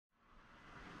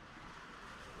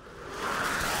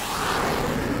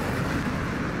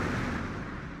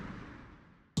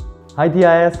Hi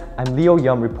DIS, I'm Leo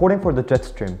Yum reporting for the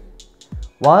Jetstream.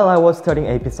 While I was studying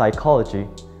AP Psychology,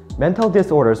 mental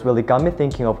disorders really got me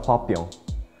thinking of Hwa-Byung,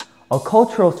 a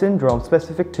cultural syndrome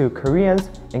specific to Koreans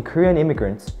and Korean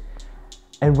immigrants,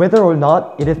 and whether or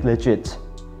not it is legit.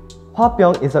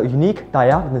 Hwa-Byung is a unique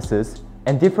diagnosis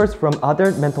and differs from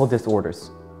other mental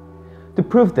disorders. To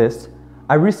prove this,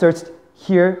 I researched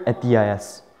here at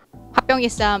DIS. Hwa-Byung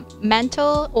is a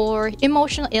mental or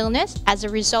emotional illness as a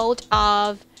result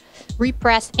of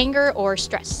repressed anger or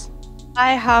stress.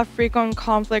 I have frequent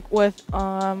conflict with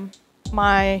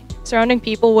my surrounding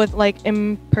people with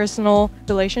impersonal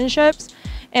relationships,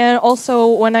 and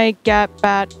also when I get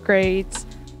bad grades,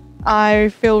 I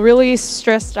feel really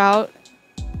stressed out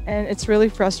and it's really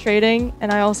frustrating,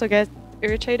 and I also get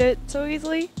irritated so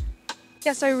easily.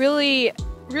 Yes, I really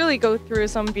go through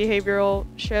some behavioral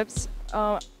shifts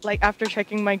after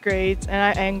checking my grades, and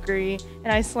I'm angry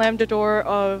and I slam the door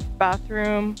of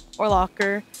bathroom or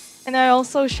locker, and I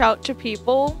also shout to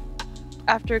people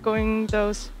after going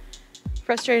those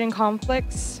frustrating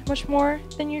conflicts much more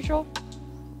than usual.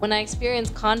 When I experience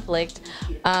conflict,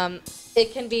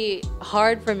 it can be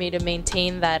hard for me to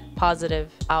maintain that positive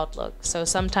outlook. So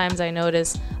sometimes I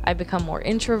notice I become more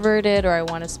introverted, or I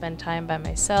want to spend time by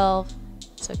myself,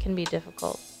 so it can be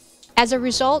difficult. As a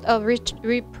result of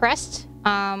repressed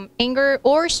anger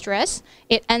or stress,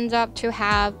 it ends up to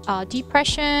have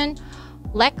depression,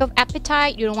 lack of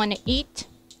appetite, you don't want to eat,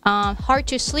 hard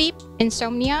to sleep,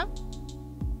 insomnia,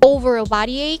 overall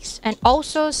body aches, and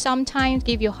also sometimes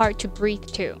give you hard to breathe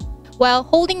too. Well,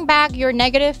 holding back your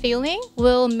negative feeling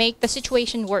will make the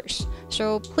situation worse.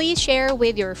 So please share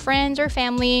with your friends or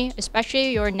family,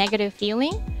 especially your negative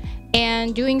feeling.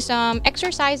 And doing some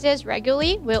exercises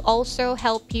regularly will also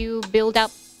help you build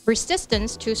up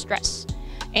resistance to stress.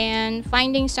 And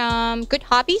finding some good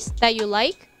hobbies that you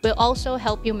like will also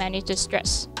help you manage the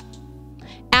stress.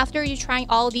 After you try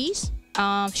all these,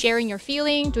 sharing your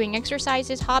feeling, doing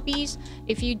exercises, hobbies,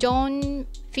 if you don't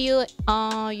feel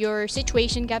your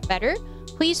situation get better,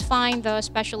 please find the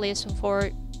specialist for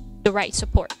the right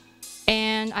support.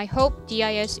 And I hope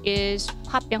DIS is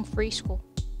Hwa-Byung free school.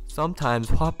 Sometimes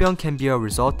Hwa-Byung can be a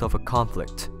result of a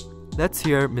conflict. Let's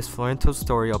hear Ms. Florento's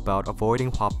story about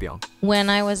avoiding Hwa-Byung. When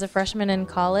I was a freshman in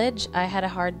college, I had a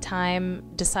hard time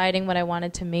deciding what I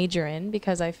wanted to major in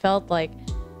because I felt like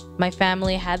my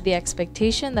family had the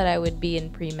expectation that I would be in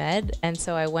pre-med, and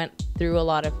so I went through a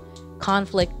lot of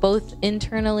conflict both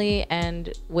internally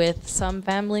and with some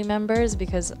family members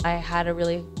because I had a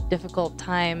really difficult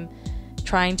time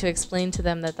trying to explain to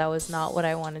them that that was not what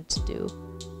I wanted to do.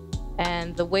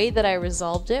 And the way that I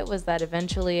resolved it was that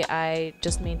eventually I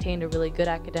just maintained a really good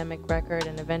academic record,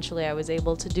 and eventually I was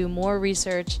able to do more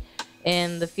research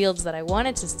in the fields that I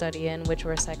wanted to study in, which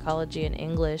were psychology and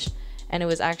English. And it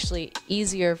was actually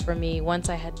easier for me once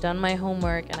I had done my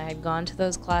homework and I had gone to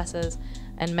those classes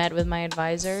and met with my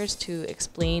advisors to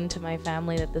explain to my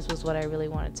family that this was what I really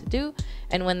wanted to do.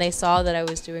 And when they saw that I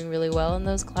was doing really well in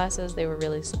those classes, they were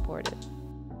really supportive.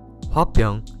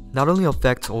 Hwa-Byung not only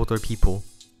affects older people,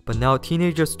 but now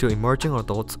teenagers to emerging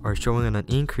adults are showing an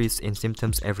increase in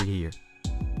symptoms every year.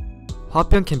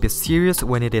 Hwa-Byung can be serious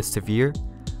when it is severe,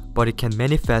 but it can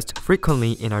manifest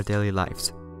frequently in our daily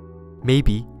lives.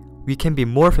 Maybe we can be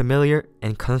more familiar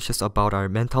and conscious about our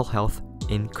mental health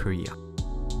in Korea.